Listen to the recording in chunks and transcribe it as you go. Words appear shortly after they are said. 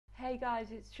Hey guys,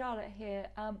 it's Charlotte here.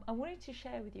 I wanted to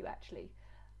share with you actually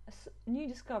a new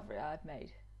discovery I've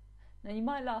made. Now you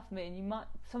might laugh at me, and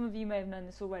some of you may have known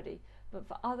this already, but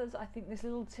for others I think this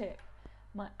little tip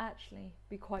might actually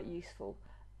be quite useful.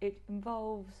 It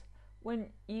involves when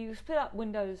you split up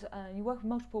windows and you work with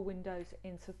multiple windows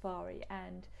in Safari,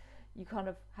 and you kind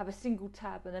of have a single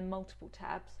tab and then multiple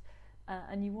tabs,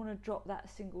 and you want to drop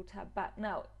that single tab back.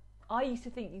 Now I used to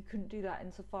think you couldn't do that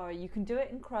in Safari. You can do it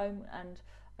in Chrome, and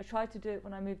I tried to do it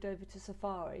when I moved over to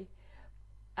Safari,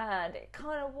 and it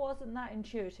kind of wasn't that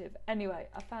intuitive. Anyway,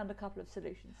 I found a couple of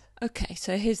solutions. Okay,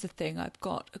 so here's the thing. I've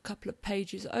got a couple of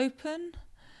pages open,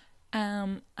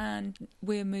 and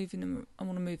we're moving them. I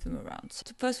want to move them around. So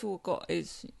first of all, I've got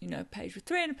is a page with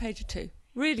 3 and a page of 2.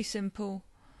 Really simple.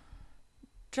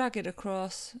 Drag it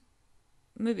across,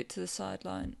 move it to the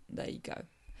sideline. There you go.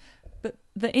 But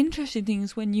the interesting thing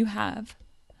is when you have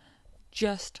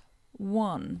just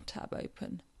one tab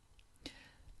open,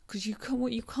 because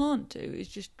what you can't do is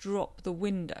just drop the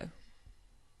window.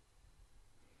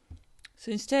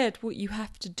 So instead, what you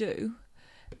have to do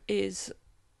is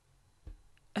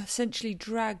essentially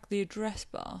drag the address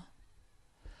bar,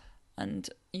 and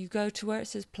you go to where it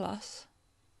says plus,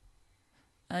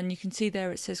 and you can see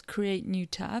there it says create new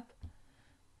tab.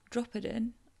 Drop it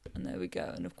in, and there we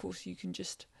go. And of course you can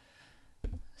just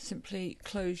simply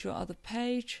close your other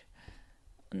page,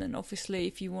 and then obviously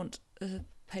if you want a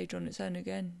page on its own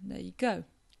again, there you go.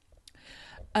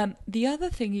 The other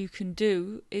thing you can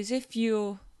do is, if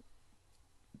you're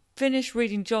finished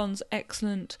reading John's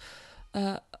excellent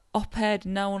op-ed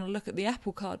and now want to look at the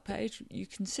Apple Card page, you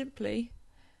can simply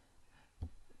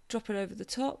drop it over the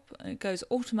top and it goes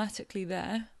automatically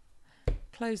there.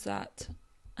 Close that,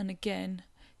 and again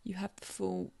you have the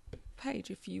full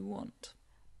page if you want.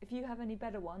 If you have any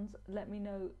better ones, let me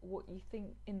know what you think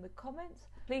in the comments.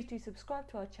 Please do subscribe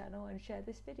to our channel and share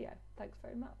this video. Thanks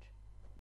very much.